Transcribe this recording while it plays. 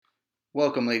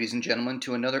Welcome, ladies and gentlemen,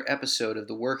 to another episode of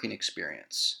The Working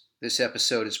Experience. This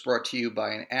episode is brought to you by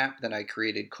an app that I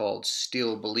created called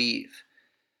Still Believe.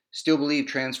 Still Believe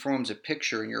transforms a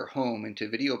picture in your home into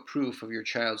video proof of your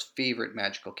child's favorite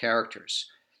magical characters.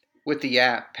 With the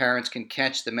app, parents can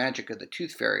catch the magic of the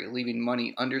Tooth Fairy leaving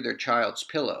money under their child's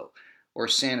pillow, or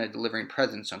Santa delivering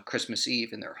presents on Christmas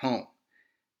Eve in their home.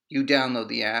 You download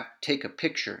the app, take a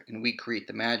picture, and we create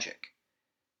the magic.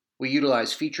 We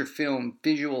utilize feature film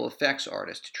visual effects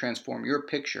artists to transform your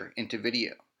picture into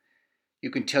video.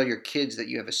 You can tell your kids that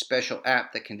you have a special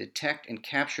app that can detect and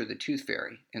capture the Tooth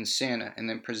Fairy and Santa and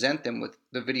then present them with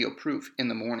the video proof in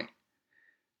the morning.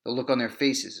 The look on their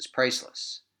faces is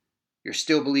priceless. Your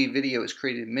Still Believe video is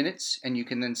created in minutes, and you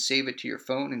can then save it to your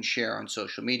phone and share on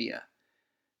social media.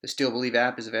 The Still Believe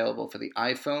app is available for the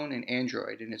iPhone and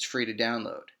Android, and it's free to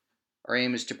download. Our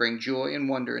aim is to bring joy and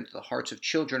wonder into the hearts of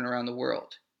children around the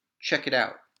world. Check it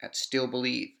out at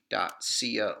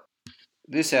stillbelieve.co.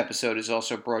 This episode is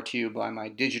also brought to you by my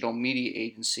digital media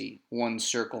agency, One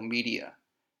Circle Media.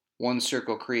 One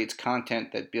Circle creates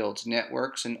content that builds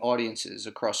networks and audiences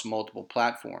across multiple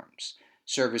platforms,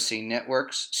 servicing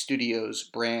networks, studios,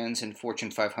 brands, and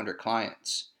Fortune 500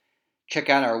 clients.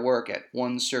 Check out our work at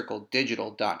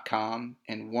onecircledigital.com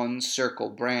and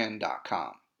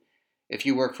onecirclebrand.com. If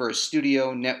you work for a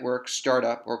studio, network,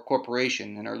 startup, or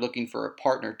corporation and are looking for a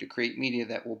partner to create media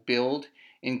that will build,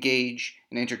 engage,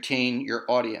 and entertain your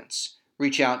audience,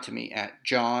 reach out to me at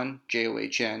John,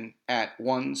 John, at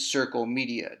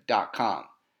onecirclemedia.com.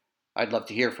 I'd love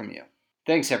to hear from you.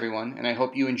 Thanks, everyone, and I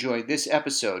hope you enjoyed this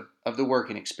episode of The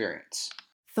Working Experience.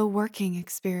 The Working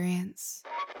Experience.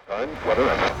 Route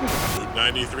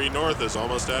 93 North is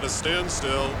almost at a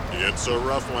standstill. It's a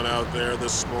rough one out there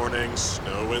this morning.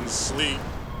 Snow and sleet.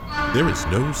 There is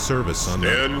no service on the...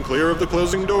 Stand clear of the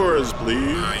closing doors,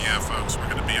 please. Yeah, folks, we're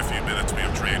going to be a few minutes. We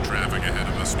have train traffic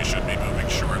ahead of us. We should be moving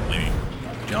shortly.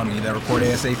 John, we need that report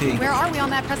ASAP. Where are we on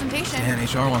that presentation? Dan,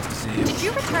 HR wants to see you. Did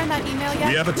you return that email yet?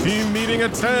 We have a team meeting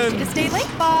at 10. To stay late,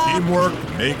 Bob. Teamwork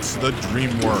makes the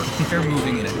dream work. They're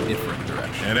moving in a different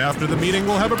direction. And after the meeting,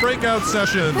 we'll have a breakout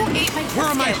session. Who ate my Where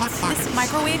are my biscuits? Hot Pockets? This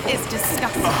microwave is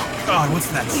disgusting. Oh, God,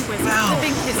 what's that He was smell?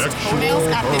 clipping his Sexual toenails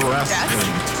at his desk.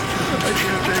 harassment. I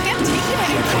can't take it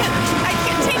anymore. I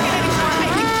can't take it anymore.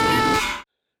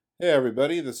 Hey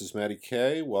everybody, this is Matty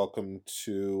K. Welcome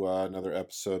to another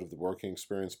episode of the Working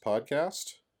Experience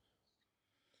podcast.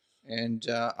 And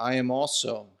I am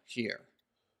also here.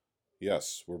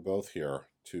 Yes, we're both here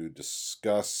to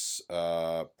discuss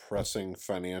pressing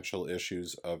financial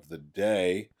issues of the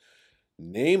day,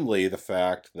 namely the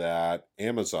fact that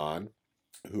Amazon,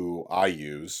 who I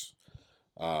use,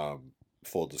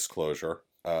 full disclosure,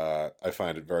 I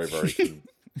find it very, very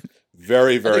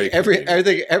very convenient. I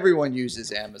think everyone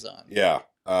uses Amazon. Yeah.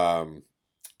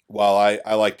 While I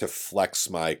like to flex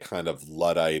my kind of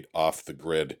Luddite off the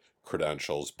grid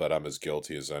credentials, but I'm as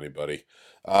guilty as anybody.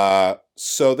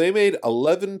 So they made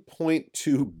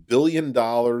 $11.2 billion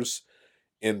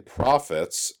in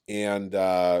profits, and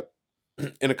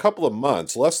in a couple of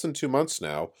months, less than 2 months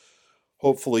now,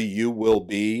 hopefully you will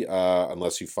be,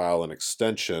 unless you file an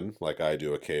extension like I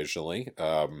do occasionally,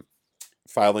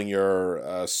 filing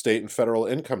your state and federal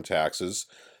income taxes.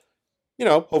 You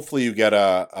know, hopefully you get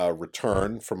a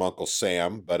return from Uncle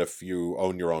Sam, but if you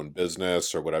own your own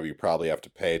business or whatever, you probably have to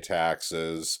pay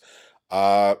taxes.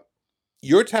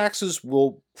 Your taxes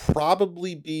will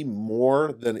probably be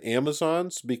more than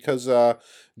Amazon's because,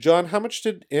 John, how much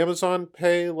did Amazon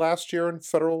pay last year in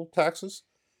federal taxes?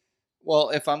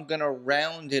 Well, if I'm going to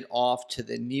round it off to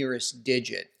the nearest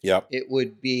digit, Yep. it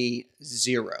would be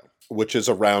 0. Which is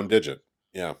a round digit.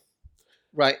 Yeah.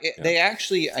 Right. Yeah. They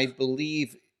actually, I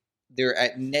believe, they're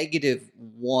at negative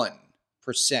 1%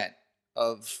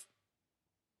 of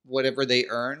whatever they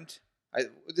earned.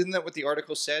 Isn't that what the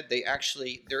article said?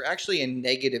 They're actually in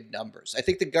negative numbers. I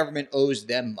think the government owes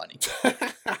them money.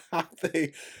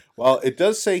 Well, it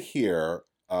does say here,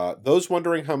 those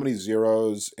wondering how many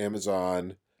zeros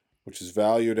Amazon, which is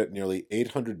valued at nearly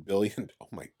 $800 billion, oh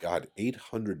my God,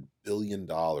 $800 billion,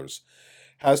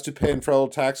 has to pay in federal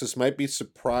taxes might be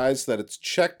surprised that its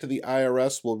check to the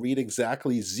IRS will read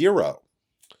exactly 0.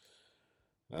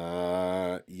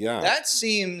 Yeah. That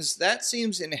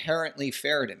seems inherently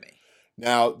fair to me.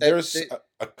 Now, there's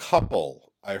a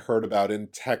couple I heard about in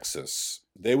Texas.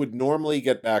 They would normally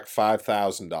get back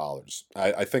 $5,000.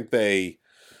 I think they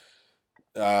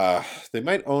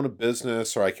might own a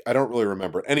business, or I don't really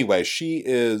remember. Anyway, she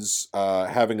is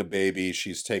having a baby.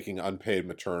 She's taking unpaid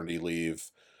maternity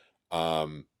leave.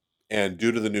 And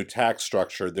due to the new tax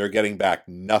structure, they're getting back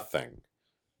nothing.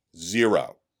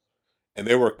 0. And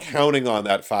they were counting on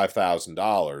that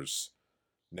 $5,000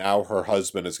 Now her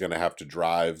husband is going to have to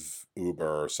drive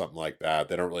Uber or something like that.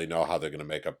 They don't really know how they're going to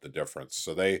make up the difference.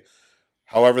 So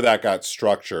however that got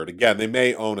structured, again, they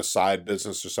may own a side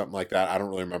business or something like that. I don't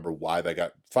really remember why they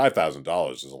got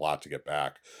 $5,000 is a lot to get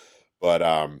back. But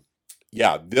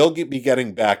yeah, they'll be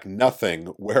getting back nothing,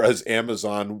 whereas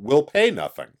Amazon will pay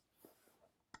nothing.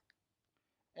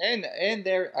 And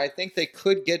I think they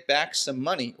could get back some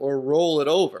money or roll it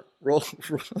over.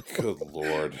 Good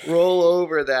Lord. Roll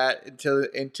over that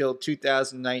until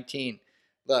 2019.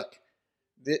 Look,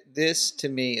 this to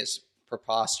me is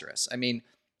preposterous. I mean,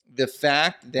 the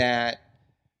fact that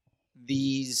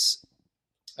these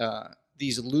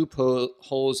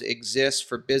loopholes exist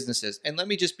for businesses, and let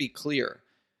me just be clear,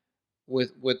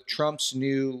 with Trump's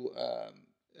new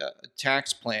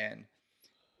tax plan,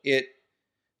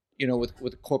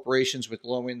 with corporations, with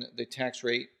lowering the tax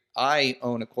rate, I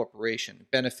own a corporation.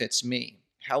 It benefits me.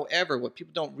 However, what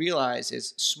people don't realize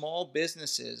is small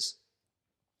businesses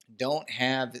don't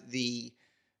have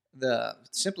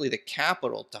simply the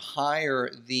capital to hire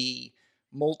the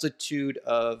multitude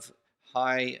of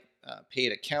high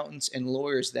paid accountants and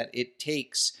lawyers that it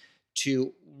takes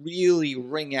to really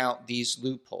wring out these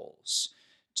loopholes,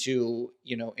 to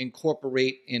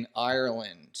incorporate in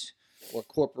Ireland or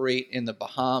incorporate in the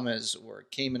Bahamas or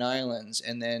Cayman Islands,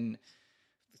 and then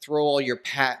throw all your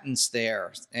patents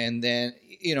there, and then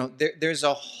there's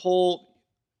a whole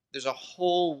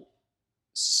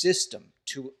system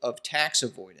of tax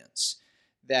avoidance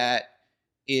that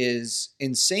is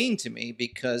insane to me,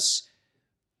 because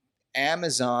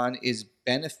Amazon is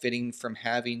benefiting from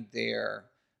having their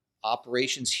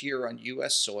operations here on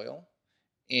U.S. soil,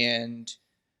 and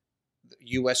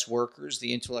U.S. workers,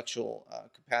 the intellectual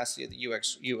capacity of the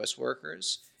U.S.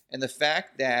 workers, and the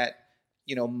fact that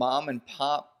mom and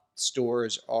pop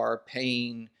stores are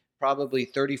paying probably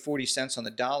 30-40 cents on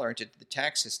the dollar into the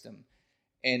tax system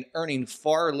and earning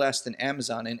far less than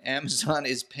Amazon, and Amazon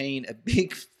is paying a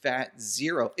big fat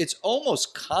zero. It's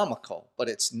almost comical, but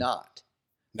it's not.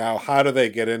 Now, how do they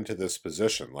get into this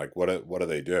position? Like, what do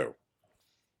they do?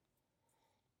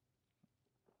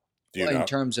 Do you know?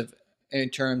 In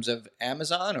terms of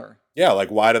Amazon, or yeah, like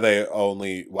why do they owe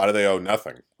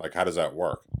nothing? Like, how does that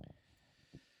work?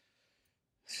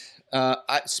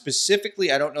 I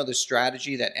don't know the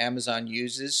strategy that Amazon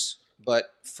uses,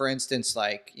 but for instance,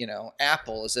 like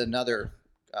Apple is another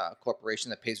corporation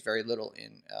that pays very little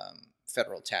in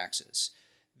federal taxes.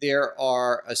 There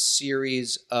are a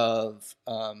series of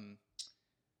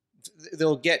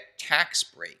they'll get tax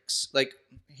breaks. Like,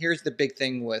 here's the big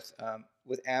thing with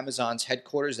Amazon's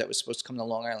headquarters that was supposed to come to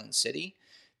Long Island City.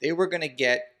 They were going to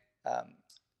get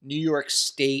New York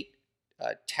State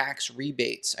tax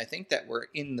rebates, I think that were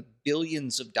in the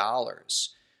billions of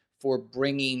dollars, for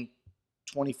bringing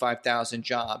 25,000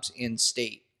 jobs in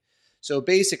state. So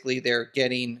basically they're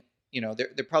getting,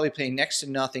 they're probably paying next to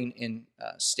nothing in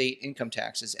state income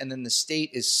taxes. And then the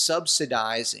state is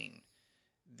subsidizing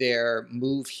their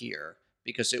move here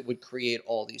because it would create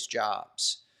all these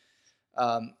jobs.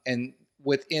 And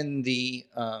within the,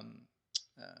 on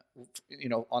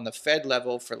the Fed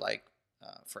level for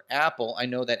Apple, I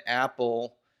know that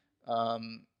Apple, I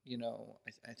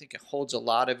think it holds a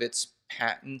lot of its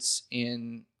patents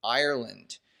in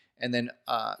Ireland. And then,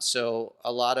 so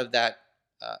a lot of that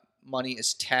money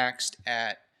is taxed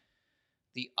at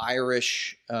the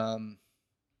Irish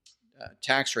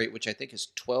tax rate, which I think is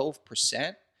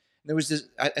 12%. There was this,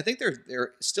 I think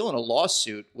they're still in a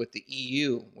lawsuit with the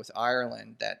EU, with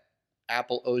Ireland, that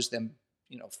Apple owes them,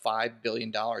 $5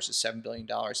 billion to $7 billion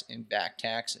in back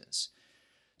taxes.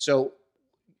 So,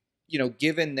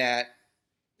 given that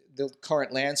the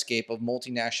current landscape of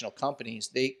multinational companies,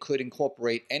 they could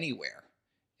incorporate anywhere.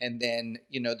 And then,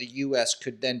 the U.S.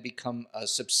 could then become a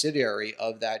subsidiary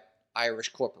of that Irish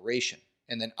corporation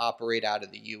and then operate out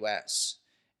of the U.S.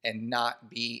 and not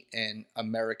be an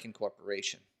American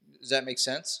corporation. Does that make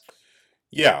sense?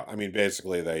 Yeah, I mean,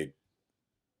 basically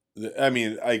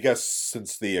I guess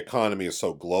since the economy is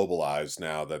so globalized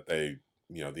now that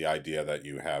the idea that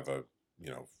you have a,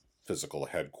 physical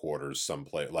headquarters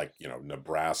someplace like,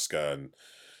 Nebraska, and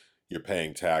you're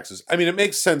paying taxes. I mean, it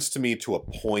makes sense to me to a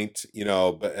point,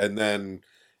 but, and then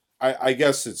I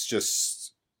guess it's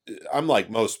just, I'm like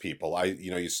most people,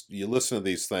 you listen to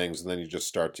these things and then you just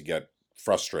start to get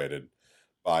frustrated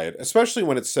by it, especially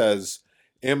when it says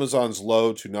Amazon's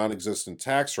low to non-existent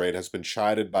tax rate has been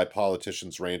chided by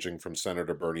politicians ranging from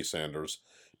Senator Bernie Sanders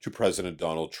to President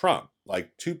Donald Trump.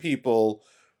 Like, two people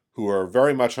who are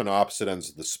very much on opposite ends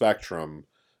of the spectrum,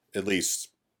 at least,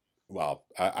 well,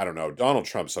 I don't know. Donald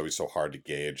Trump's always so hard to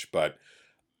gauge, but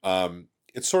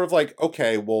it's sort of like,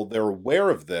 okay, well, they're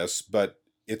aware of this, but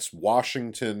it's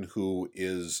Washington who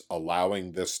is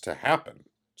allowing this to happen.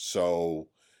 So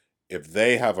if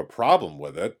they have a problem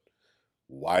with it,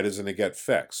 why doesn't it get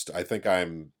fixed? I think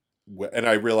and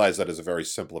I realize that is a very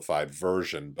simplified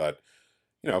version, but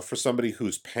for somebody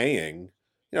who's paying,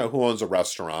 who owns a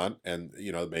restaurant and,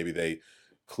 maybe they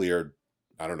cleared,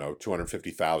 I don't know,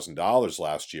 $250,000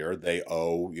 last year, they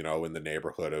owe, in the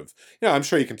neighborhood of, I'm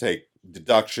sure you can take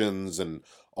deductions and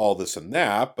all this and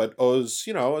that, but owes,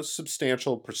 a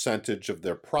substantial percentage of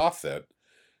their profit.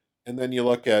 And then you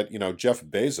look at, Jeff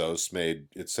Bezos made,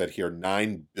 it said here,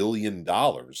 $9 billion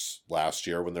last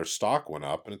year when their stock went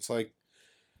up. And it's like,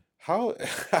 how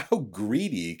how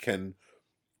greedy can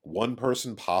one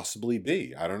person possibly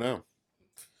be? I don't know.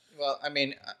 Well, I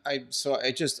mean, I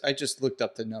just looked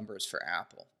up the numbers for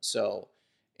Apple. So,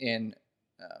 in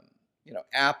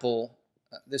Apple,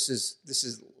 this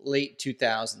is late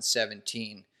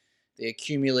 2017. They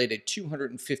accumulated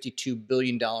 $252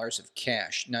 billion of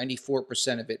cash,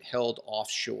 94% of it held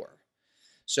offshore.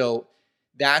 So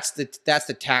that's the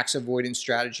tax avoidance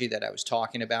strategy that I was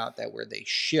talking about, that where they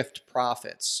shift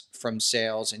profits from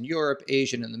sales in Europe,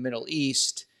 Asia, and the Middle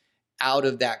East out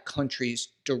of that country's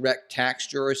direct tax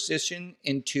jurisdiction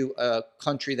into a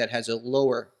country that has a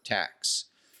lower tax.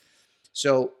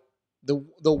 So the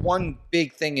one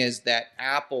big thing is that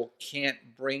Apple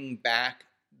can't bring back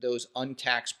those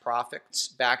untaxed profits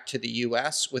back to the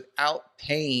U.S. without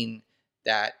paying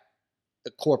the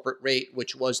corporate rate,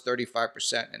 which was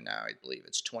 35%, and now I believe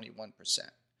it's 21%.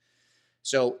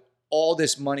 So all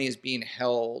this money is being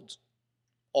held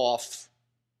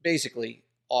basically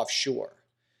offshore.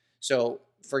 So,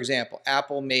 for example,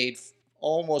 Apple made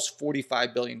almost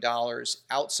 $45 billion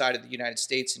outside of the United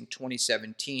States in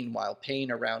 2017 while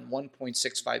paying around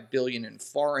 $1.65 billion in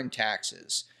foreign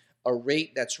taxes, a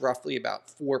rate that's roughly about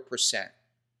 4%.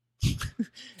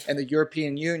 And the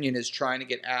European Union is trying to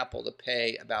get Apple to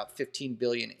pay about $15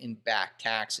 billion in back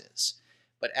taxes,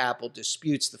 but Apple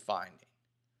disputes the finding.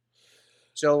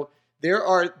 So there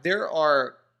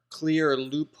are clear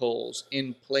loopholes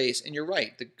in place, and you're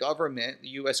right. The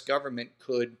U.S. government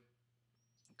could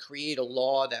create a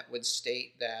law that would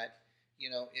state that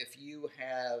if you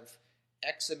have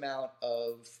X amount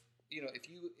of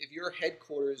if your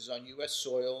headquarters is on U.S.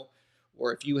 soil,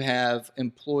 or if you have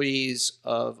employees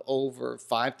of over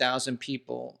 5,000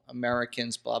 people,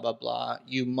 Americans, blah, blah, blah,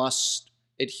 you must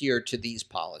adhere to these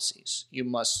policies. You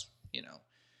must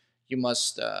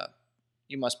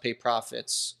pay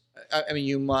profits. I mean,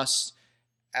 you must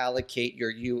allocate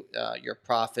your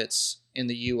profits in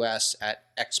the U.S. at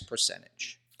X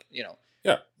percentage.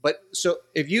 Yeah. But so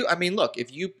if you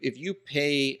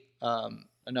pay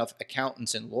enough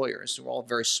accountants and lawyers who are all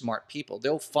very smart people,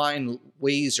 they'll find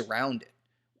ways around it.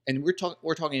 And we're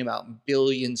talking about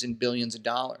billions and billions of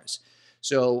dollars.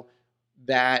 So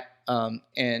that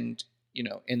in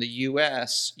the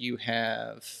U.S. you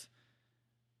have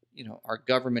our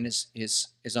government is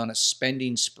on a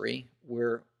spending spree.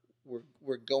 We're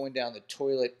going down the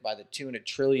toilet by the tune of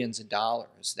trillions of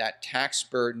dollars. That tax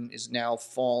burden is now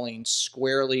falling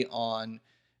squarely on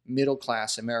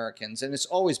middle-class Americans, and it's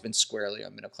always been squarely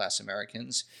on middle-class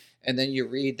Americans. And then you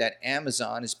read that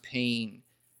Amazon is paying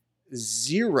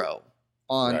zero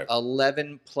on Right.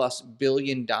 $11+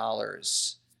 billion.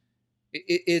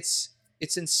 It's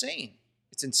insane.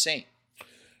 It's insane.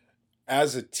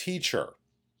 As a teacher,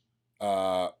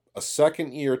 a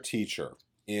second-year teacher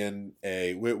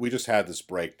we just had this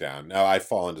breakdown. Now I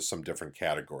fall into some different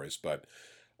categories, but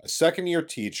a second-year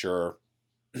teacher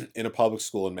in a public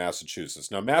school in Massachusetts.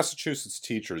 Now, Massachusetts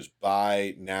teachers,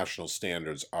 by national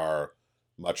standards, are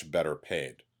much better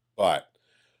paid. But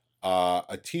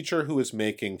a teacher who is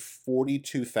making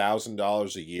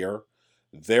 $42,000 a year,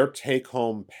 their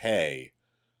take-home pay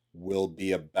will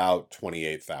be about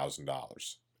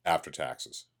 $28,000 after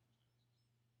taxes.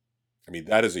 I mean,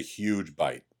 that is a huge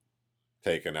bite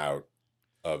taken out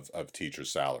of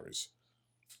teachers' salaries.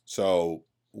 So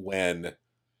when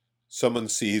someone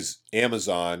sees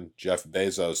Amazon, Jeff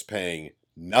Bezos paying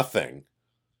nothing,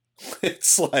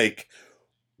 it's like,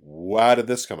 why did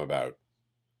this come about?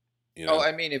 Oh,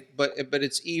 I mean, but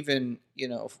it's even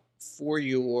for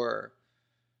your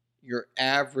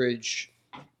average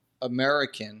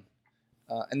American,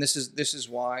 and this is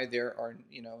why there are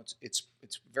it's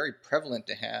very prevalent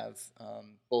to have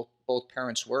both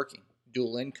parents working,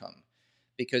 dual income,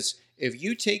 because if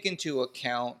you take into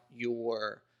account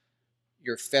your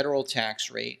federal tax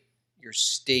rate, your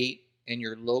state and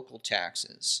your local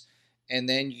taxes, and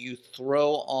then you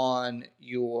throw on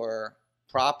your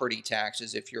property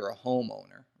taxes if you're a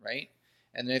homeowner, right?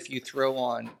 And then if you throw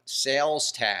on sales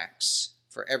tax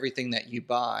for everything that you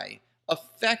buy,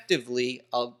 effectively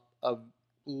a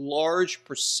large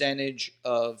percentage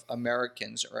of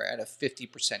Americans are at a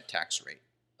 50% tax rate,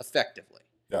 effectively.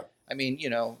 Yeah. I mean,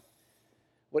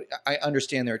 what I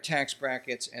understand there are tax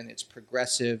brackets and it's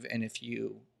progressive, and if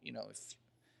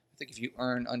if you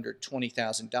earn under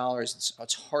 $20,000,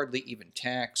 it's hardly even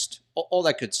taxed, all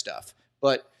that good stuff.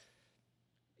 But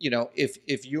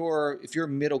if you're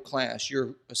middle class,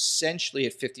 you're essentially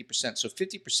at 50%. So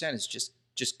 50% is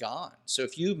just gone. So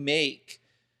if you make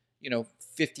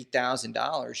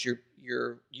 $50,000,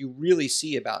 you really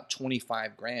see about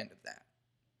 25 grand of that.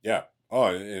 Yeah. Oh,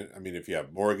 I mean, if you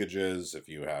have mortgages, if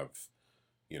you have,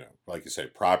 like you say,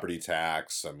 property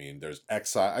tax. I mean, there's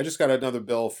excise. I just got another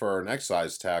bill for an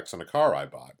excise tax on a car I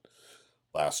bought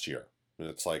last year, and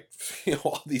it's like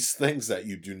all these things that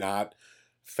you do not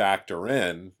factor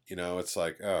in. It's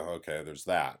like, oh, okay, there's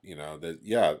that.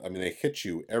 Yeah. I mean, they hit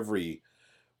you every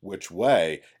which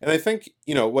way, and I think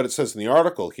what it says in the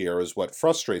article here is what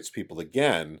frustrates people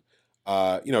again.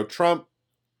 Trump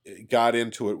got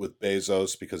into it with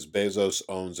Bezos because Bezos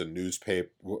owns a newspaper.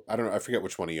 I don't know. I forget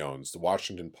which one he owns. The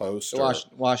Washington Post.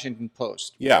 Washington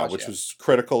Post. Yeah, which was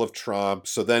critical of Trump.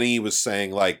 So then he was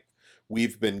saying, like,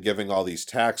 we've been giving all these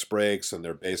tax breaks, and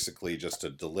they're basically just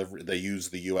a delivery. They use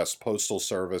the U.S. Postal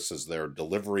Service as their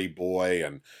delivery boy,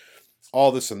 and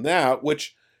all this and that.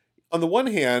 Which, on the one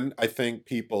hand, I think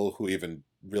people who even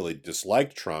really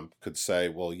dislike Trump could say,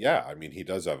 well, yeah, I mean, he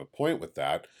does have a point with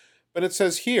that. But it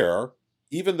says here,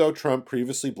 even though Trump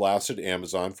previously blasted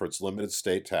Amazon for its limited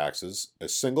state taxes, a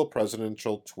single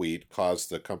presidential tweet caused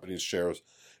the company's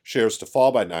shares to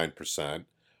fall by 9%.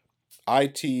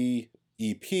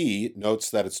 ITEP notes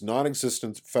that its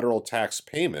non-existent federal tax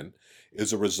payment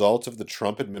is a result of the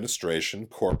Trump administration's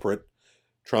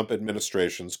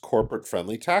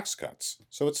corporate-friendly tax cuts.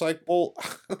 So it's like, well,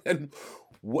 and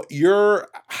what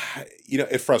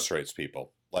it frustrates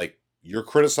people. Like, you're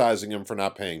criticizing him for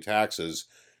not paying taxes.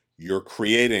 You're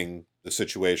creating the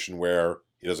situation where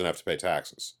he doesn't have to pay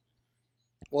taxes.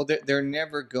 Well, they're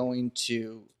never going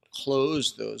to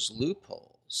close those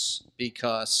loopholes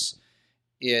because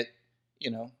the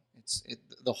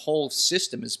whole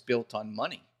system is built on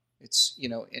money. It's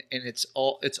and it's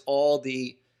all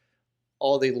the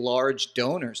large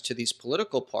donors to these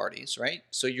political parties, right?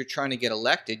 So you're trying to get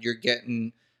elected. You're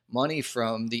getting money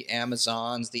from the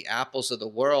Amazons, the Apples of the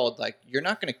world. Like, you're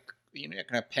not going to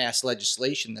pass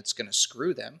legislation that's going to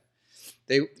screw them.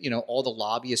 They, all the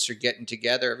lobbyists are getting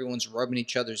together. Everyone's rubbing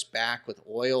each other's back with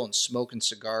oil and smoking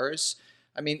cigars.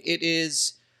 I mean, it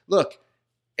is, look,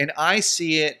 and I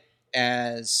see it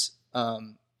as, I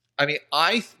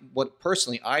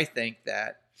think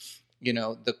that,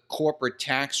 the corporate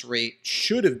tax rate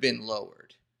should have been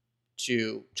lowered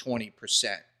to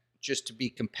 20% just to be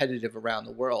competitive around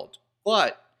the world,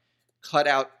 but cut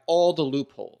out all the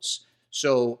loopholes.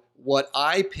 So what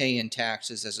I pay in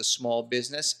taxes as a small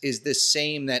business is the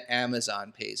same that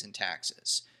Amazon pays in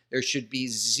taxes. There should be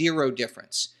zero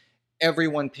difference.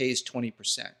 Everyone pays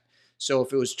 20%. So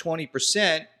if it was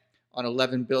 20% on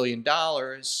 $11 billion,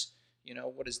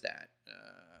 what is that?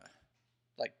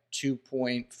 Like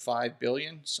 2.5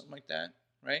 billion, something like that,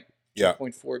 right? Yeah.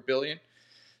 2.4 billion.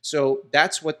 So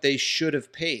that's what they should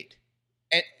have paid.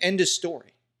 End of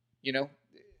story,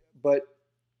 But,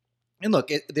 and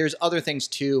look, there's other things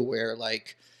too where,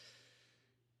 like,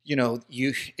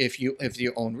 if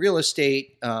you own real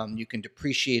estate, you can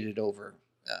depreciate it over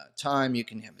time. You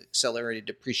can have accelerated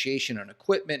depreciation on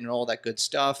equipment and all that good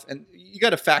stuff. And you got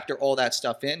to factor all that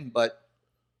stuff in. But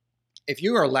if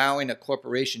you are allowing a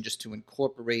corporation just to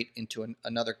incorporate into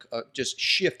another, just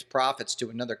shift profits to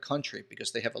another country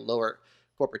because they have a lower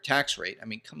corporate tax rate, I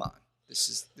mean, come on,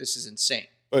 this is insane.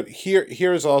 But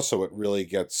here's also what really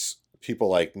gets people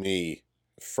like me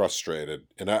frustrated,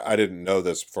 and I didn't know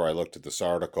this before I looked at this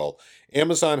article.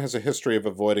 Amazon has a history of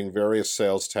avoiding various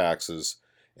sales taxes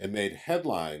and made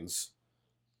headlines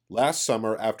last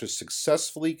summer after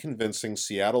successfully convincing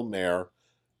Seattle Mayor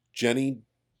Jenny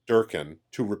Durkan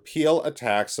to repeal a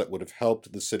tax that would have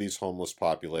helped the city's homeless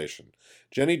population.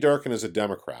 Jenny Durkan is a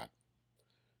Democrat.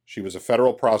 She was a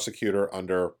federal prosecutor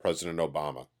under President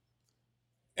Obama,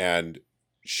 and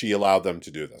she allowed them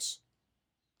to do this.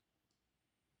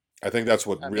 I think that's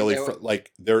what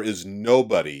there is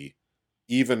nobody,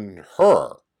 even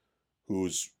her,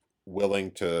 who's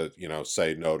willing to,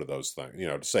 say no to those things,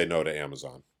 to say no to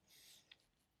Amazon.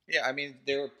 Yeah, I mean,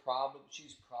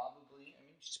 she's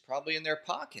probably in their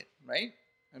pocket, right?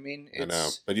 I mean, I know,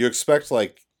 but you expect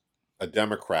like a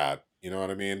Democrat, you know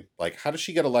what I mean? Like, how does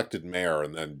she get elected mayor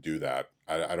and then do that?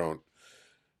 I don't.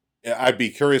 I'd be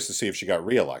curious to see if she got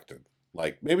reelected.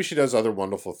 Like, maybe she does other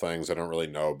wonderful things. I don't really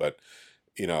know, but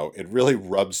it really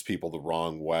rubs people the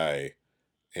wrong way.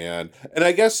 And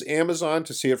I guess Amazon,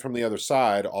 to see it from the other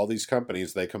side, all these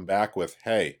companies, they come back with,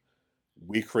 hey,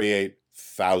 we create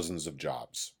thousands of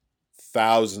jobs.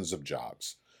 Thousands of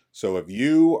jobs. So if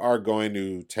you are going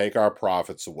to take our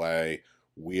profits away,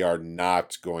 we are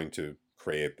not going to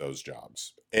create those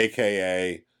jobs.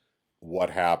 AKA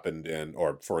what happened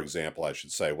or for example, I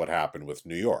should say, what happened with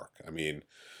New York. I mean,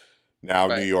 now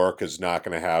New Right. York is not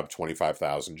going to have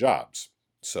 25,000 jobs.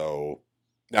 So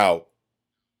now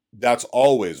that's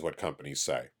always what companies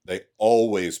say. They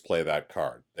always play that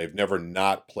card. They've never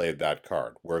not played that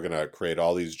card. We're going to create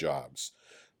all these jobs.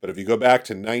 But if you go back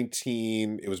to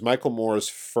it was Michael Moore's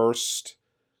first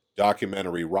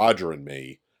documentary, Roger and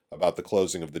Me, about the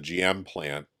closing of the GM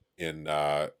plant in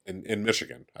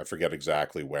Michigan. I forget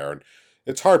exactly where. And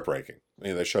it's heartbreaking. I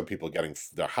mean, they show people getting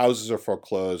their houses are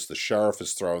foreclosed. The sheriff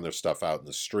is throwing their stuff out in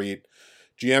the street.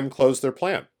 GM closed their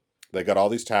plant. They got all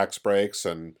these tax breaks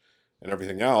and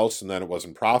everything else, and then it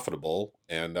wasn't profitable,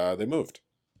 and they moved.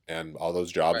 And all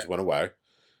those jobs Right. went away.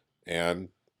 And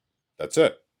that's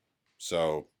it.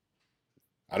 So,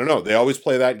 I don't know. They always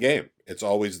play that game. It's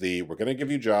always we're going to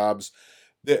give you jobs.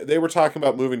 They were talking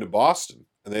about moving to Boston,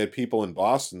 and they had people in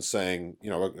Boston saying,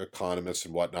 economists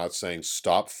and whatnot, saying,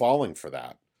 stop falling for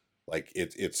that. Like,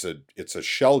 it's a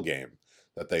shell game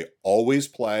that they always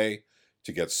play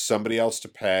to get somebody else to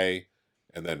pay,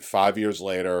 and then 5 years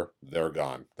later, they're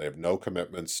gone. They have no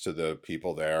commitments to the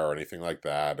people there or anything like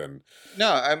that. And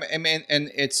No, I mean, and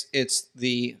it's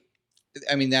that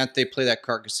they play that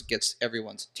card because it gets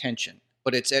everyone's attention,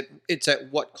 but it's at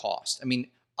what cost? I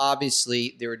mean,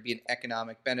 obviously there would be an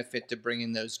economic benefit to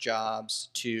bringing those jobs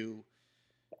to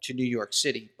New York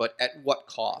City, but at what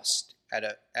cost? At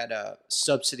a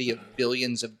subsidy of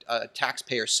billions of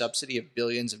taxpayer subsidy of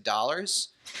billions of dollars,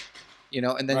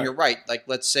 And then Right. you're right. Like,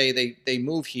 let's say they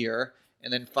move here,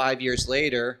 and then 5 years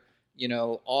later,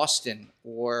 Austin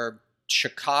or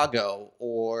Chicago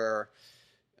or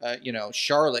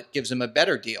Charlotte gives them a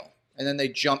better deal, and then they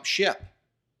jump ship.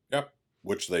 Yep,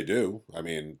 which they do. I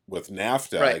mean, with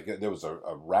NAFTA, Right. there was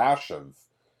a rash of,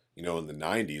 in the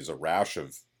 90s, a rash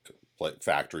of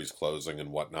factories closing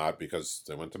and whatnot because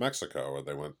they went to Mexico or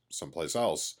they went someplace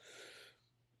else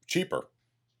cheaper.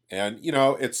 And,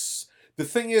 the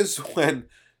thing is, when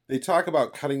they talk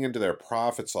about cutting into their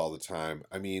profits all the time,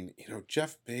 I mean,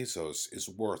 Jeff Bezos is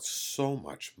worth so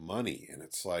much money. And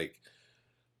it's like,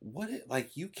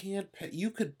 you can't pay,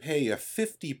 you could pay a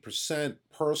 50%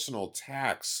 personal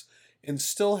tax and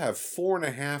still have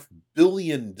 $4.5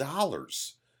 billion.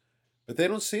 But they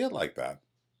don't see it like that.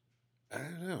 I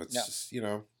don't know. It's No. just,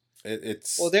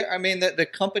 it's. Well, the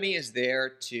company is there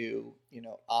to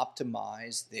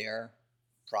optimize their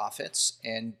profits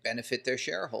and benefit their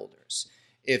shareholders.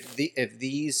 If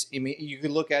these, I mean, you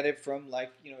could look at it from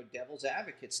devil's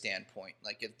advocate standpoint.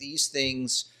 Like, if these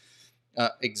things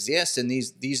exist and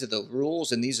these are the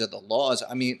rules and these are the laws.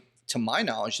 I mean, to my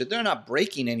knowledge, that they're not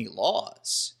breaking any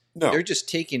laws. No. They're just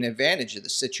taking advantage of the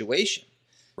situation.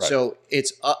 Right. So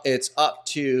it's up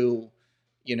to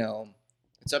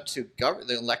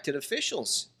the elected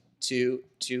officials to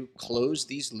close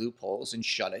these loopholes and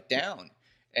shut it down.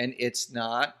 And it's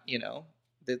not,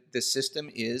 the system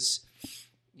is,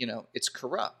 it's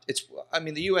corrupt.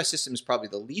 The U.S. system is probably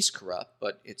the least corrupt,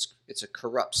 but it's a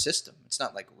corrupt system. It's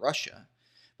not like Russia.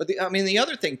 But the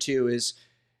other thing too is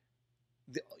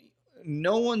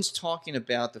no one's talking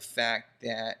about the fact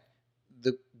that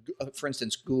for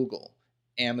instance, Google,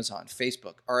 Amazon,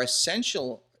 Facebook are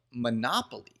essential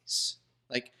monopolies.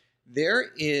 Like,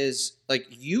 there is, like,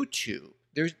 YouTube.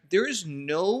 There is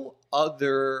no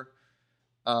other.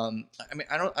 I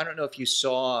don't know if you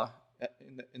saw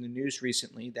in the news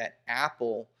recently that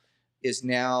Apple is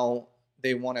now,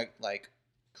 they want to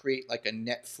create like a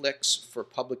Netflix for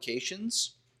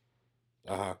publications.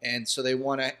 Uh-huh. And so they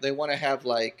want to have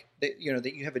that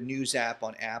you have a news app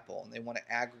on Apple, and they want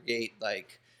to aggregate,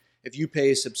 if you pay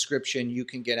a subscription, you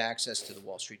can get access to the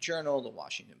Wall Street Journal, the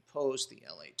Washington Post, the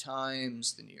LA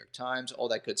Times, the New York Times, all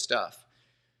that good stuff.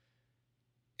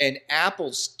 And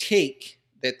Apple's take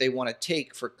that they want to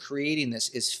take for creating this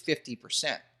is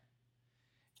 50%.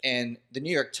 And the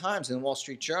New York Times and the Wall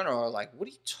Street Journal are like, what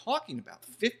are you talking about?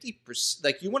 50%?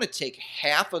 Like, you want to take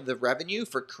half of the revenue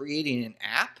for creating an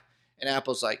app? And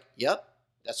Apple's like, yep,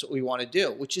 that's what we want to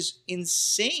do, which is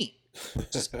insane.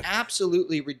 It's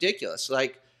absolutely ridiculous.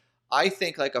 I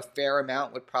think a fair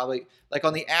amount would probably,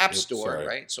 on the App Store, sorry.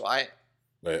 right? So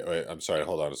Wait, I'm sorry.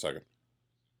 Hold on a second.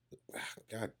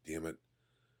 God damn it.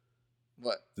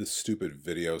 What? This stupid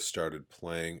video started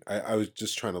playing. I was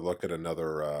just trying to look at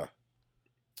another.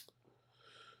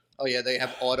 Oh yeah, they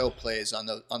have auto plays on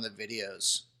the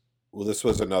videos. Well, this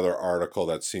was another article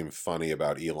that seemed funny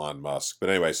about Elon Musk. But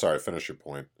anyway, sorry, finish your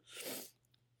point.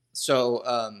 So,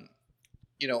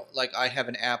 like I have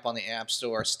an app on the App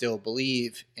Store, Still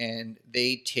Believe, and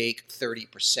they take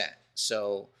 30%.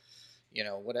 So,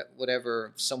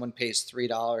 whatever someone pays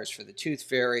 $3 for the Tooth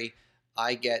Fairy,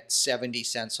 I get 70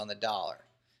 cents on the dollar,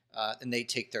 and they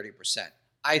take 30%.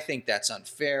 I think that's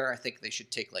unfair. I think they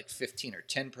should take like 15 or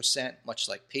 10%, much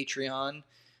like Patreon.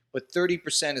 But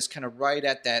 30% is kind of right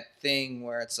at that thing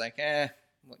where it's like,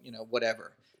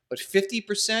 whatever. But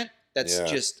 50%,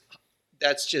 Yeah.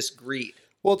 that's just greed.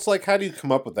 Well, it's like, how do you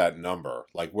come up with that number?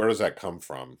 Like, where does that come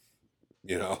from?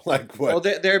 Like what? Well,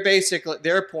 they're basically,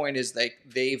 their point is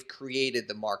they've created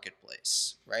the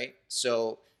marketplace, right?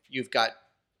 So you've got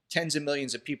tens of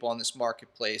millions of people on this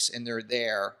marketplace, and they're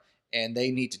there, and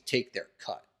they need to take their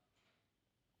cut.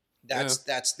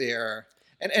 That's their,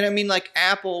 and I mean, like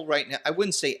Apple right now. I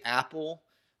wouldn't say Apple.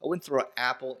 I wouldn't throw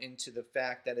Apple into the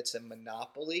fact that it's a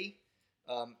monopoly.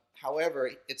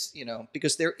 However, it's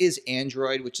because there is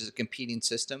Android, which is a competing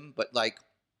system, but like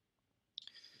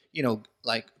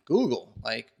Google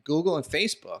and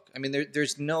Facebook. I mean,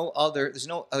 there's no other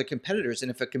competitors, and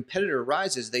if a competitor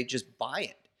rises, they just buy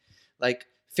it. Like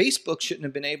Facebook shouldn't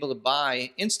have been able to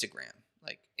buy Instagram.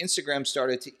 Like Instagram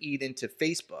started to eat into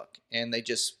Facebook, and they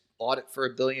just bought it for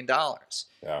 $1 billion.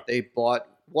 Yeah. They bought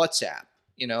WhatsApp.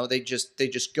 They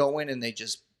just go in and they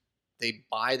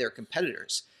buy their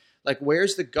competitors. Like,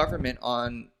 where's the government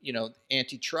on,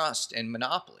 antitrust and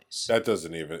monopolies?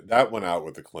 That went out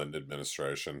with the Clinton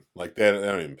administration. Like they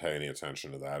don't even pay any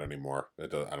attention to that anymore.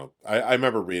 I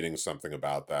remember reading something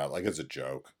about that. Like it's a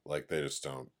joke. Like they just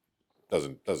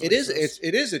doesn't exist.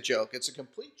 It is a joke. It's a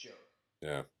complete joke.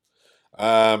 Yeah.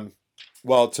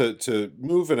 Well, to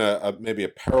move in maybe a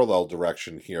parallel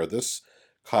direction here, this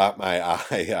caught my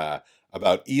eye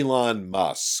about Elon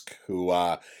Musk, who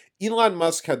Elon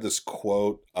Musk had this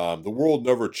quote, the world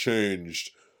never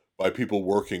changed by people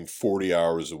working 40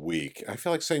 hours a week. I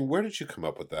feel like saying, where did you come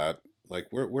up with that? Like,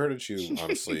 where did you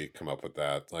honestly come up with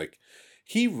that? Like,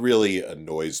 he really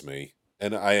annoys me.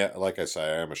 And like I say,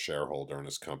 I am a shareholder in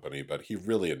his company, but he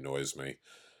really annoys me.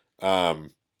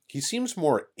 He seems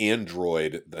more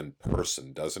android than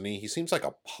person, doesn't he? He seems like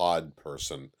a pod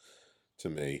person to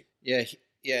me. Yeah,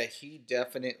 he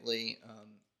definitely.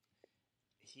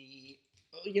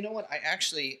 You know what? I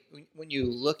actually, when you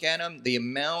look at him, the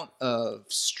amount of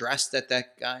stress that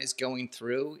guy's going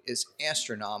through is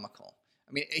astronomical.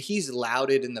 I mean, he's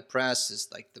lauded in the press as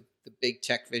like the big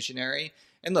tech visionary,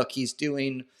 and look, he's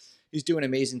doing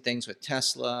amazing things with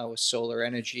Tesla, with solar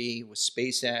energy, with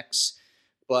SpaceX,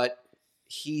 but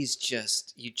you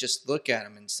just look at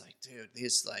him and it's like, dude,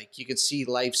 he's like, you can see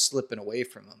life slipping away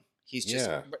from him. He's just,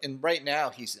 and right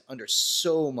now he's under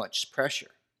so much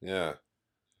pressure. Yeah.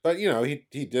 But, he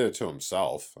did it to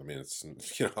himself. I mean, it's,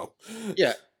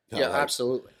 Yeah,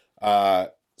 absolutely.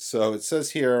 So it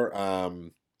says here,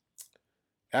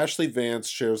 Ashley Vance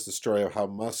shares the story of how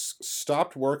Musk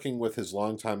stopped working with his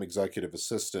longtime executive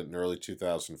assistant in early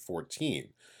 2014.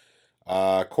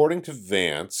 According to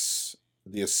Vance,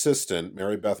 the assistant,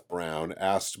 Mary Beth Brown,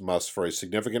 asked Musk for a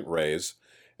significant raise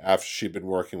after she'd been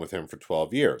working with him for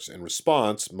 12 years. In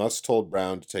response, Musk told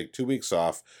Brown to take 2 weeks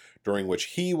off, during which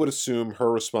he would assume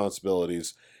her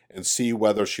responsibilities and see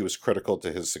whether she was critical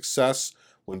to his success.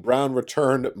 When Brown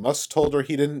returned, Musk told her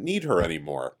he didn't need her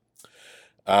anymore.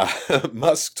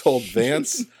 Musk told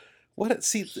Vance,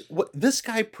 this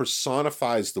guy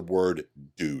personifies the word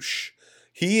douche.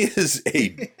 He is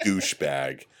a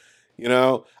douchebag.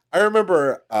 I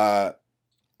remember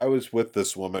I was with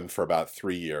this woman for about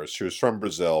 3 years. She was from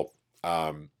Brazil.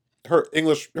 Her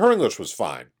English was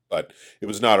fine, but it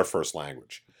was not her first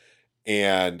language.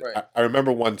 And Right. I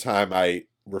remember one time I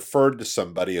referred to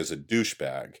somebody as a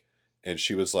douchebag, and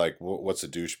she was like, "What's a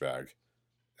douchebag?"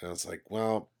 And I was like,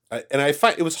 "Well," I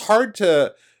find it was hard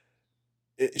to.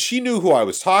 She knew who I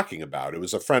was talking about. It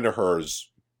was a friend of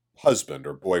hers, husband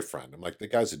or boyfriend. I'm like, "The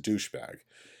guy's a douchebag."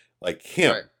 Like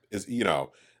him Right. is,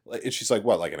 and she's like,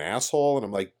 "What, like an asshole?" And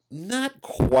I'm like, "Not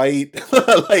quite."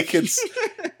 Like it's,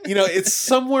 it's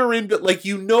somewhere in, but like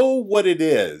what it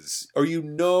is, or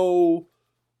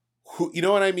who, you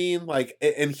know what I mean? Like,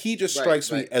 and he just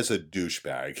strikes me as a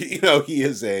douchebag. He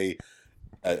is a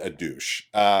douche.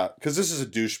 Because this is a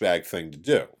douchebag thing to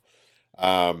do.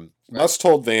 Musk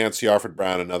told Vance he offered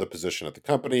Brown another position at the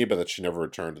company, but that she never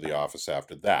returned to the office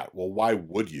after that. Well, why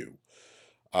would you?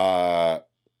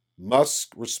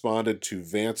 Musk responded to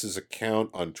Vance's account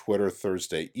on Twitter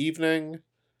Thursday evening.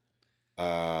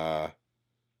 The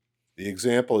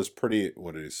example is pretty,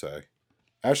 what did he say?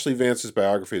 Ashley Vance's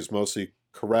biography is mostly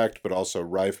correct, but also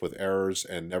rife with errors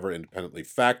and never independently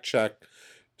fact-checked,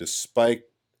 despite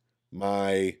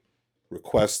my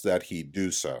request that he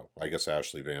do so. I guess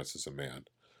Ashley Vance is a man.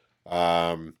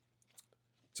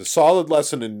 It's a solid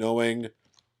lesson in knowing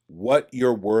what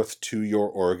you're worth to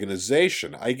your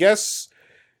organization. I guess,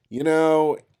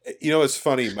 it's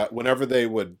funny. Whenever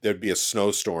there'd be a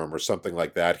snowstorm or something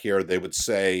like that here, they would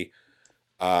say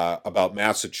about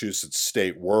Massachusetts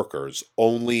state workers,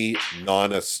 only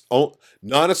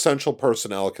non-essential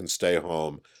personnel can stay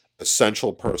home.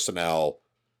 Essential personnel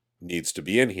needs to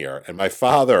be in here. And my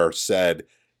father said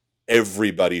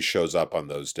everybody shows up on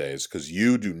those days because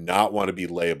you do not want to be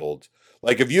labeled.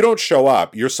 Like, if you don't show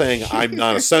up, you're saying I'm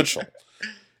non-essential.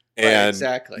 And, right,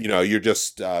 exactly. You're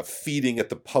just feeding at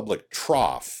the public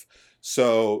trough.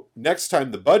 So next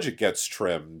time the budget gets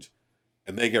trimmed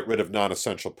and they get rid of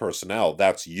non-essential personnel,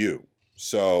 that's you.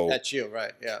 So that's you,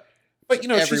 right? Yeah. But,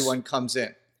 everyone comes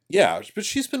in. Yeah, but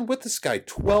she's been with this guy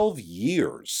 12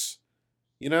 years.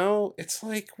 It's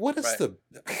like, what is right.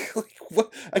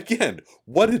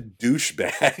 what a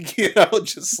douchebag,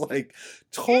 just like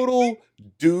total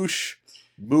douche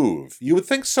move. You would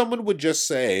think someone would just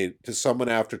say to someone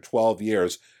after 12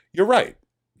 years, you're right,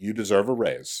 you deserve a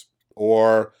raise.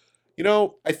 Or,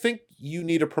 I think you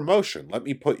need a promotion. Let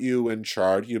me put you in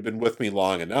charge. You've been with me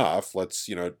long enough. Let's,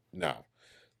 no.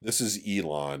 This is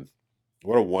Elon.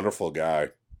 What a wonderful guy.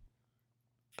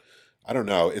 I don't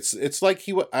know. It's like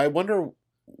I wonder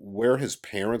where his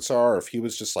parents are, if he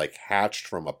was just like hatched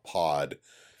from a pod,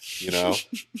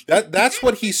 that's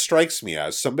what he strikes me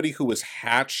as, somebody who was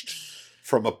hatched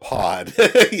from a pod,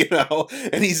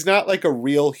 and he's not like a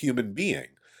real human being.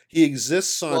 He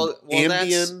exists on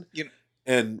Ambien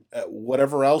and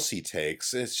whatever else he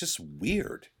takes. It's just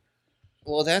weird.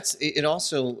 Well, that's it.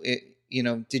 Also,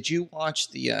 did you watch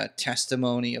the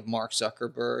testimony of Mark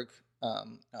Zuckerberg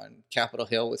on Capitol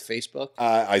Hill with Facebook?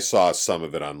 I saw some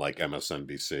of it on like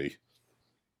MSNBC.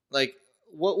 Like,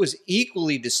 what was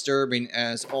equally disturbing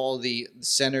as all the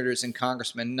senators and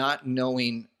congressmen not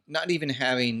even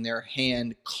having their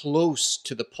hand close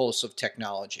to the pulse of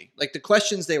technology. Like, the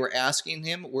questions they were asking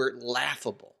him were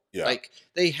laughable. Yeah. Like,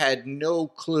 they had no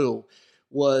clue.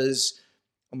 Was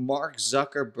Mark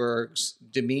Zuckerberg's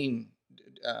demeanor,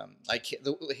 like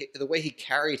the way he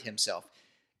carried himself.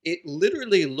 It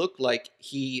literally looked like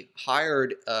he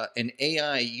hired an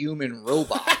AI human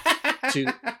robot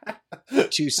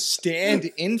to stand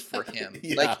in for him.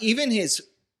 Yeah. Like, even his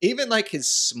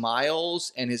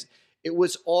smiles and it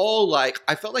was all like,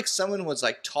 I felt like someone was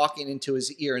like talking into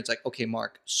his ear, and it's like, okay,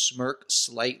 Mark, smirk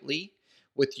slightly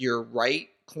with your right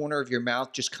corner of your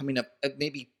mouth just coming up at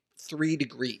maybe 3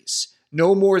 degrees,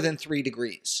 no more than 3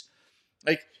 degrees.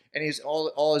 Like, and he's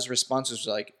all his responses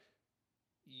were like,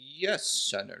 yes,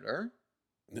 Senator.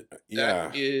 Yeah.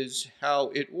 That is how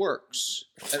it works.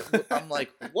 And I'm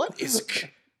like, what is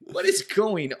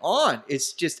going on?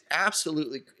 It's just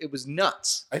absolutely, it was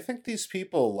nuts. I think these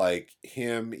people like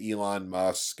him, Elon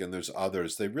Musk, and there's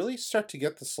others, they really start to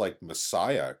get this like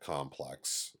Messiah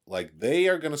complex. Like, they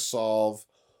are going to solve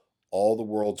all the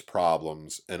world's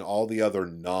problems, and all the other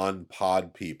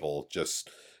non-pod people just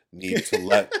need to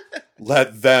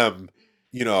let them,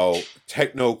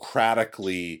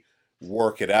 technocratically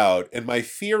work it out. And my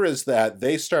fear is that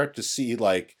they start to see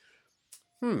like,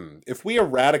 if we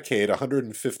eradicate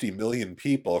 150 million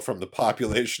people from the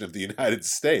population of the United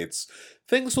States,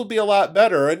 things will be a lot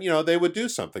better. And, they would do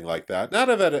something like that. Not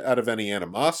out of any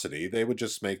animosity. They would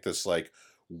just make this like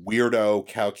weirdo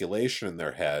calculation in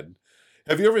their head.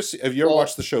 Have you ever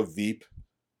watched the show Veep?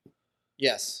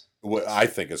 Yes. What I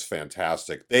think is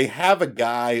fantastic. They have a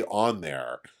guy on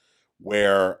there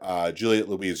where Juliette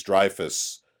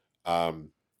Louis-Dreyfus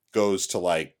goes to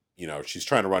like, she's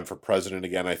trying to run for president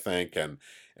again, I think, and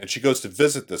she goes to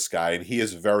visit this guy, and he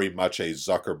is very much a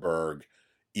Zuckerberg,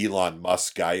 Elon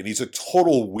Musk guy, and he's a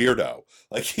total weirdo.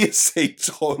 Like, he is a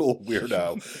total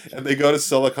weirdo. And they go to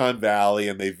Silicon Valley,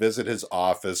 and they visit his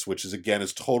office, which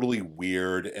is totally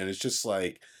weird, and it's just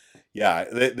like, yeah,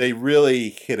 they really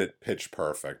hit it pitch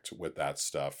perfect with that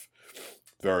stuff.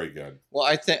 Very good. Well,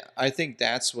 I think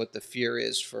that's what the fear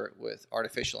is with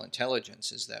artificial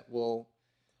intelligence, is that we'll,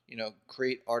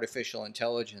 create artificial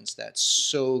intelligence that's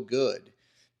so good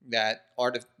that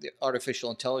the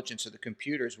artificial intelligence or the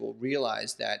computers will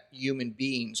realize that human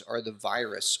beings are the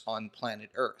virus on planet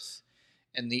Earth.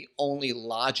 And the only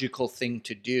logical thing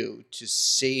to do to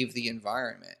save the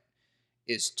environment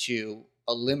is to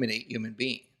eliminate human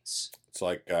beings. It's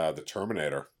like the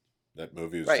Terminator. That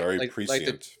movie was very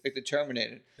prescient. Like the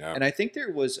Terminator. Yeah. And I think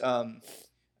there was, I don't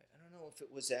know if it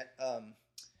was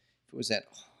at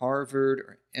Harvard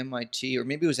or MIT, or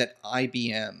maybe it was at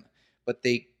IBM, but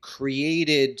they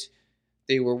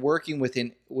were working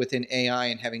within AI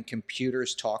and having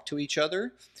computers talk to each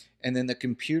other. And then the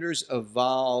computers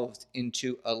evolved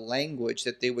into a language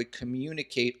that they would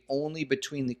communicate only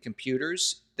between the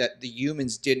computers that the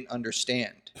humans didn't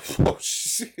understand. Oh,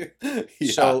 shit.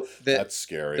 Yeah, So that's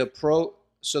scary.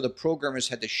 So the programmers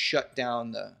had to shut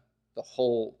down the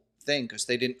whole thing because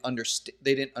they didn't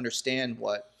understand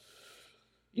what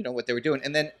they were doing.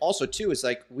 And then also too is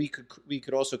like we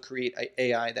could also create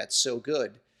AI that's so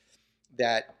good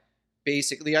that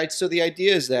basically so the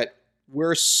idea is that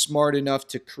we're smart enough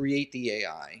to create the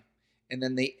AI, and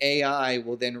then the AI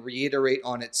will then reiterate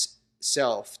on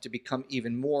itself to become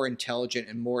even more intelligent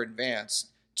and more advanced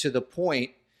to the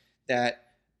point that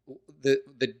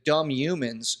the dumb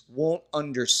humans won't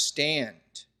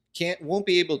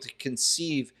be able to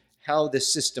conceive how the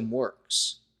system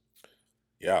works.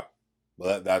 Yeah.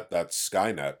 Well, that's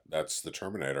Skynet. That's the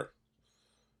Terminator.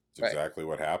 That's Right. exactly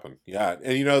what happened. Yeah,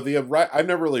 and I've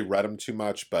never really read him too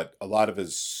much, but a lot of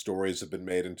his stories have been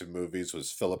made into movies. Was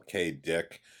Philip K.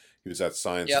 Dick? He was that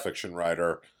science Yep. fiction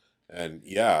writer, and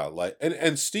yeah, like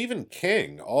and Stephen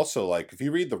King also. Like if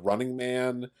you read The Running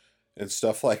Man and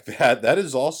stuff like that, that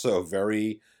is also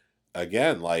very,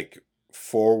 again, like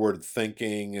forward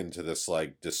thinking into this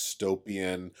like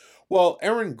dystopian. Well,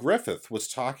 Aaron Griffith was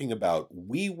talking about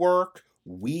we work,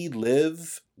 we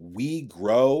live, we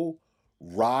grow,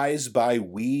 rise by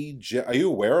we. Are you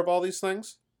aware of all these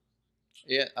things?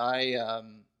 Yeah,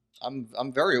 I'm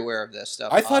very aware of this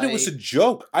stuff. I thought it was a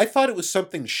joke. I thought it was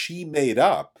something she made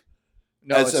up.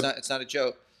 No, as it's a- not. It's not a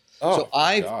joke. Oh, So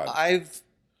God.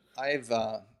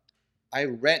 I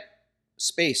rent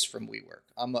space from WeWork.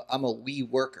 I'm a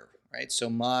WeWorker, right? So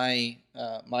my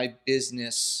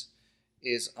business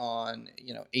is on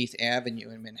 8th Avenue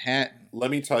in Manhattan.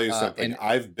 Let me tell you something. and-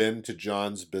 I've been to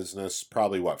John's business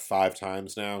probably 5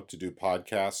 times now to do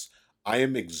podcasts. I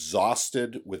am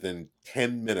exhausted within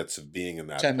 10 minutes of being in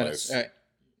that 10 place. minutes. All right.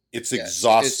 It's Yeah,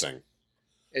 exhausting.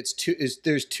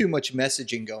 There's too much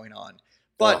messaging going on.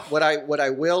 But Ugh. what I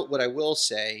will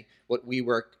say, what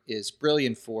WeWork is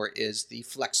brilliant for is the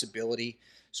flexibility.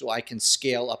 So I can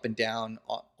scale up and down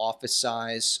office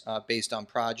size based on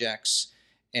projects,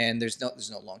 and there's no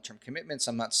long-term commitments.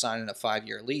 I'm not signing a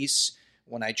 5-year lease.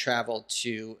 When I traveled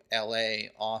to LA,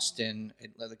 Austin,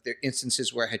 like there are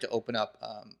instances where I had to open up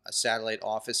a satellite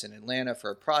office in Atlanta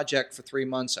for a project for 3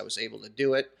 months. I was able to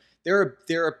do it. There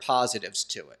are positives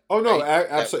to it. Oh no, right?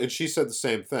 absolutely. And she said the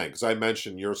same thing because I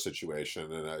mentioned your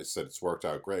situation and I said it's worked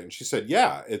out great. And she said,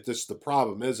 "Yeah, the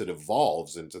problem is it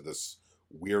evolves into this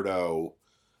weirdo,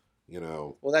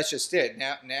 Well, that's just it.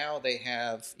 Now they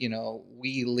have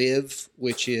We Live,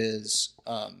 which is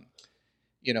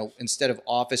instead of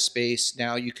office space,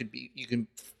 now you can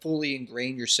fully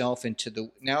ingrain yourself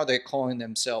into now they're calling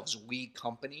themselves We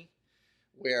Company,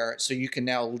 so you can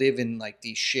now live in like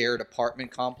these shared apartment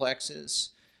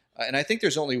complexes, and I think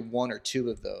there's only 1 or 2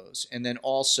 of those, and then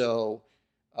also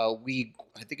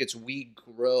I think it's We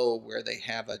Grow, where they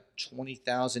have a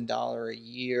 $20,000 a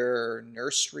year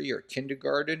nursery or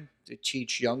kindergarten to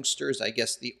teach youngsters, I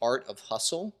guess, the art of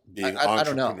hustle. being I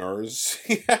don't know. entrepreneurs."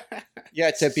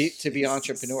 Yeah, to be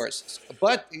entrepreneurs.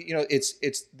 But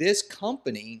it's this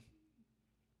company.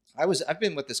 I've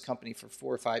been with this company for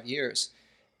 4 or 5 years,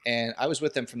 and I was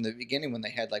with them from the beginning when they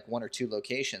had like 1 or 2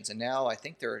 locations, and now I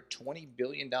think they're a $20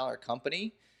 billion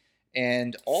company,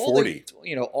 and all 40.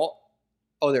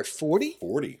 they're 40?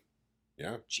 40.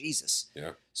 Yeah. Jesus.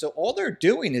 Yeah. So all they're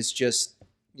doing is just,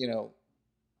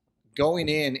 going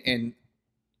in and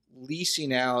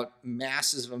leasing out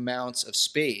massive amounts of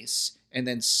space and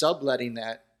then subletting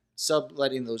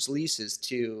those leases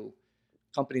to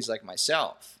companies like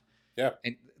myself. Yeah.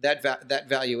 And that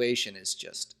valuation is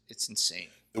just, it's insane.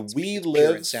 The It's We pure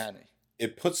Live, insanity.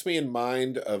 it puts me in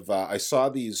mind of I saw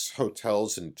these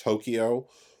hotels in Tokyo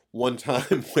one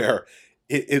time where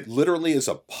it literally is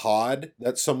a pod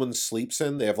that someone sleeps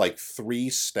in. They have like 3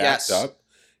 stacked Yes. up,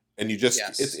 and you just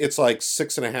Yes. it's like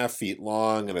 6.5 feet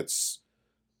long, and it's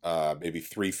maybe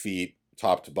 3 feet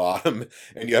top to bottom,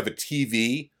 and you have a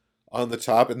TV on the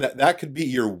top, and that could be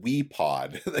your Wii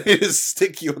pod. They just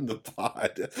stick you in the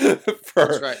pod for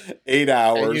That's right. 8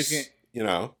 hours. can- You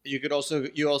know, You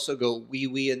also go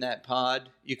wee in that pod.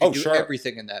 You can Oh, do sure.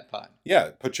 everything in that pod. yeah,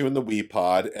 put you in the Wii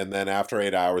pod, and then after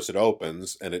 8 hours, it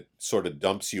opens and it sort of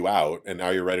dumps you out, and now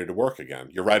you're ready to work again.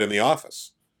 You're right in the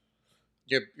office.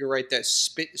 You're right there.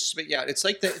 Spit you out. It's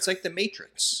like the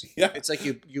Matrix. Yeah. It's like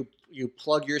you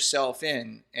plug yourself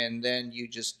in, and then you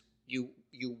just you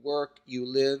work, you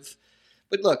live.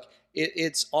 But look,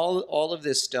 it's all of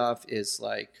this stuff is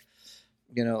like,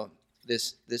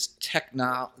 this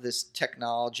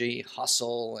technology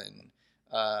hustle, and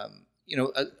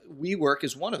WeWork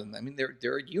is one of them. I mean,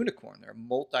 they're a unicorn. They're a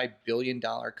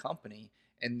multi-billion-dollar company,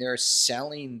 and they're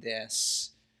selling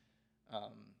this.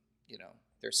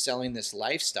 They're selling this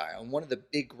lifestyle. And one of the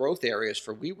big growth areas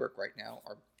for WeWork right now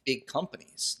are big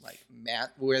companies like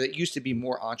Matt, where it used to be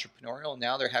more entrepreneurial.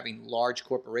 Now they're having large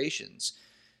corporations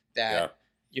that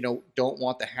don't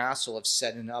want the hassle of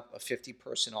setting up a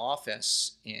 50-person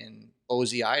office in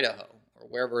Boise, Idaho, or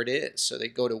wherever it is. So they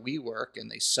go to WeWork and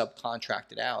they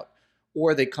subcontract it out,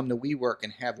 or they come to WeWork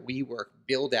and have WeWork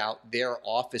build out their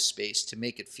office space to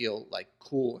make it feel like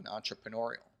cool and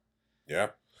entrepreneurial. Yeah.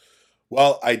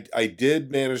 Well, I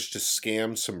did manage to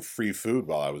scam some free food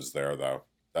while I was there, though.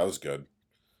 That was good.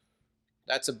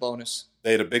 That's a bonus.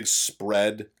 They had a big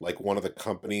spread, like one of the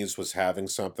companies was having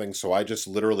something, so I just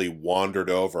literally wandered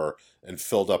over and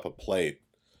filled up a plate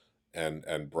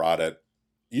and brought it.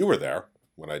 You were there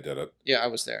when I did it. Yeah, I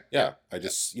was there. Yeah, I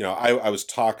just, I was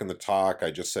talking the talk.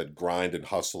 I just said grind and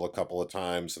hustle a couple of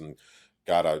times and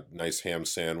got a nice ham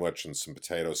sandwich and some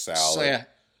potato salad. So, yeah.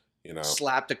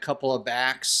 Slapped a couple of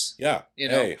backs. Yeah.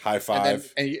 Hey, high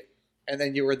five. And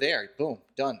then you were there. Boom,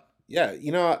 done. Yeah,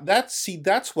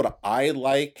 that's what I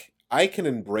like. I can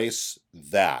embrace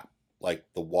that. Like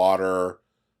the water,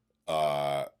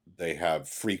 they have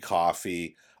free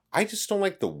coffee. I just don't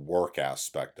like the work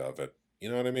aspect of it. You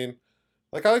know what I mean?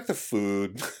 Like I like the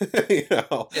food. Yeah,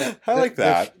 I like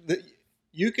that.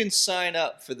 You can sign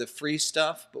up for the free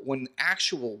stuff, but when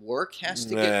actual work has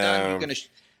to get done,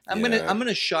 I'm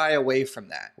gonna shy away from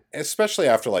that. Especially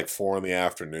after like 4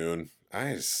 PM.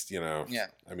 I just, Yeah.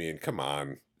 I mean, come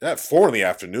on. At 4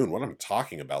 PM, what I'm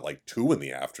talking about, like 2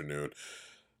 PM.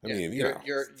 I mean,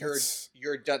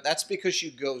 you're done. That's because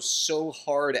you go so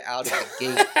hard out of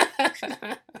the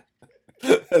gate.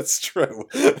 That's true.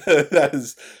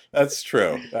 That's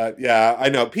true. Yeah, I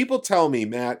know. People tell me,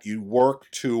 Matt, you work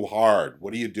too hard.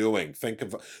 What are you doing? Think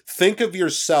of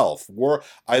yourself.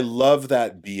 I love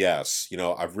that BS.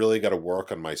 I've really got to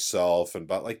work on myself,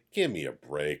 but like, give me a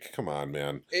break. Come on,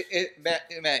 man. Matt,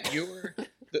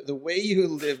 the way you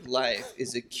live life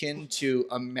is akin to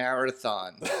a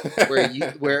marathon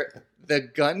where the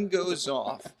gun goes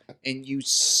off and you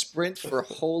sprint for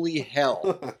holy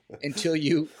hell until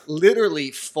you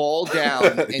literally fall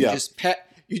down and you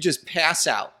just pass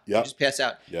out. Yep. You just pass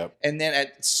out. Yep. And then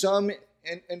at some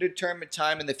indeterminate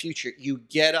time in the future, you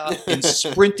get up and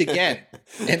sprint again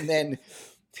and then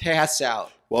pass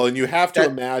out. Well, and you have to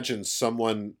imagine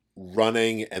someone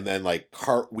running and then like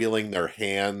cartwheeling their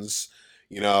hands,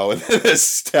 and then the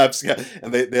steps,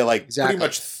 and they like Exactly. pretty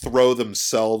much throw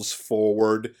themselves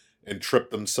forward and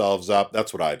trip themselves up.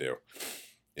 That's what I do.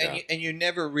 Yeah. And you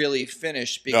never really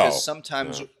finish because No.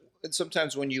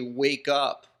 sometimes when you wake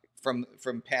up from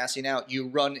passing out, you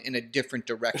run in a different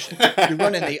direction. You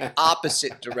run in the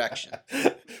opposite direction.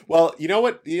 Well, you know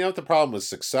what the problem with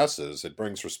success is? It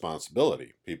brings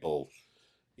responsibility. People,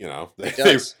 It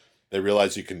does. they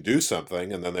realize you can do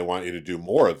something and then they want you to do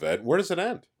more of it. Where does it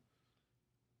end?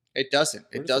 It doesn't.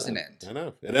 Where It does doesn't end. I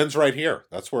know. It ends right here.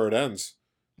 That's where it ends.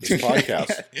 This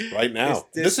podcast right now.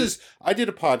 I did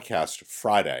a podcast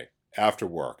Friday after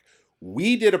work.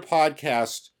 We did a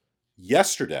podcast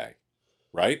yesterday,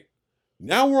 right?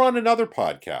 Now we're on another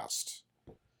podcast.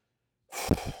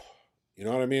 You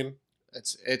know what I mean?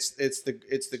 It's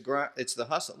the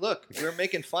hustle. Look, we're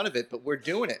making fun of it, but we're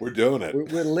doing it. We're doing it.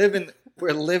 We're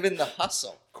living the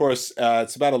hustle. Of course,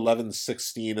 it's about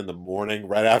 11:16 in the morning.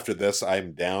 Right after this,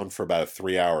 I'm down for about a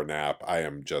 3-hour nap. I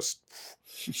am just,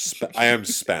 I am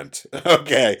spent.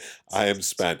 Okay, I am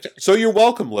spent. So you're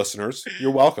welcome, listeners.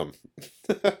 You're welcome.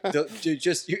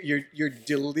 You're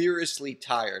deliriously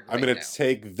tired. I'm going to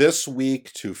take this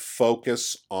week to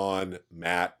focus on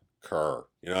Matt Kerr.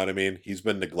 You know what I mean? He's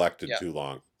been neglected too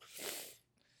long.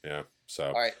 Yeah. So.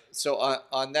 All right. So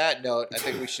on that note, I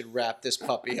think we should wrap this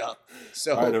puppy up.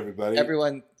 So all right, everybody.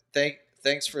 Everyone,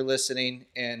 thanks for listening,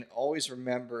 and always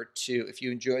remember to, if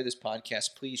you enjoy this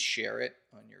podcast, please share it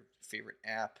on your favorite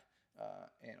app,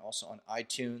 and also on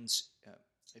iTunes.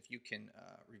 If you can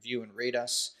review and rate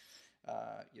us,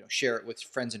 share it with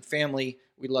friends and family.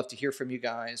 We'd love to hear from you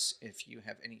guys. If you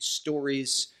have any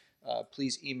stories,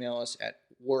 please email us at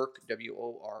WORK,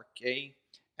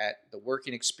 at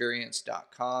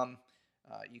theworkingexperience.com.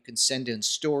 You can send in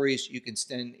stories. You can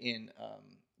send in,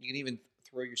 you can even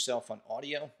throw yourself on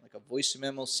audio, like a voice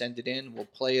memo, send it in. We'll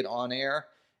play it on air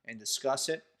and discuss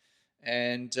it.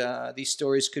 And these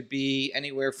stories could be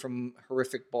anywhere from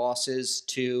horrific bosses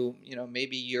to,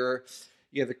 maybe you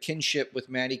have a kinship with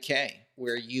Maddie K,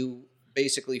 where you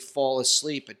basically fall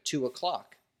asleep at 2:00.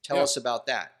 Tell us about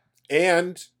that.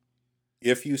 And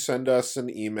if you send us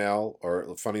an email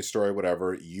or a funny story,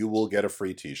 whatever, you will get a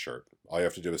free t-shirt. All you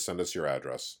have to do is send us your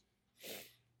address.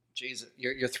 Jeez,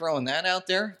 you're throwing that out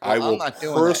there? I Well, will I'm not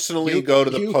doing personally that. go to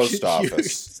the You- post you-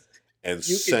 office and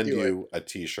you can send do you a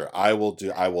t-shirt. I will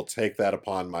take that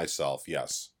upon myself.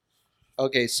 Yes.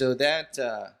 Okay, so that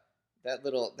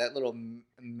little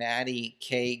Maddie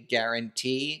K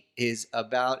guarantee is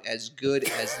about as good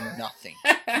as nothing.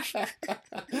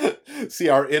 See,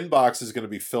 our inbox is going to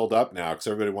be filled up now because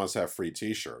everybody wants to have free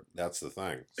t-shirt. That's the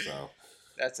thing. So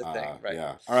That's the thing, right?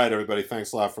 Yeah. All right, everybody.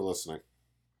 Thanks a lot for listening.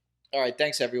 All right,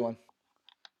 thanks everyone.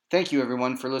 Thank you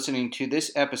everyone for listening to this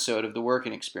episode of The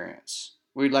Working Experience.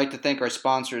 We'd like to thank our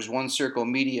sponsors One Circle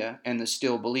Media and the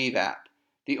Still Believe app,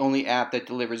 the only app that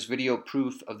delivers video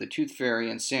proof of the Tooth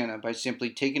Fairy and Santa by simply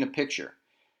taking a picture.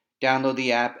 Download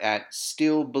the app at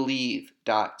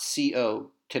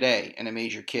stillbelieve.co today and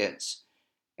amaze your kids.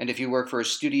 And if you work for a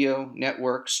studio,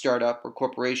 network, startup, or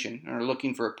corporation and are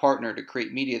looking for a partner to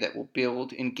create media that will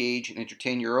build, engage, and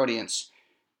entertain your audience,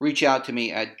 reach out to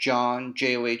me at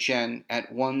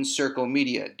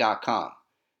john@onecirclemedia.com.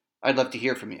 I'd love to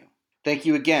hear from you. Thank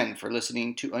you again for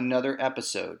listening to another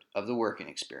episode of The Working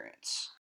Experience.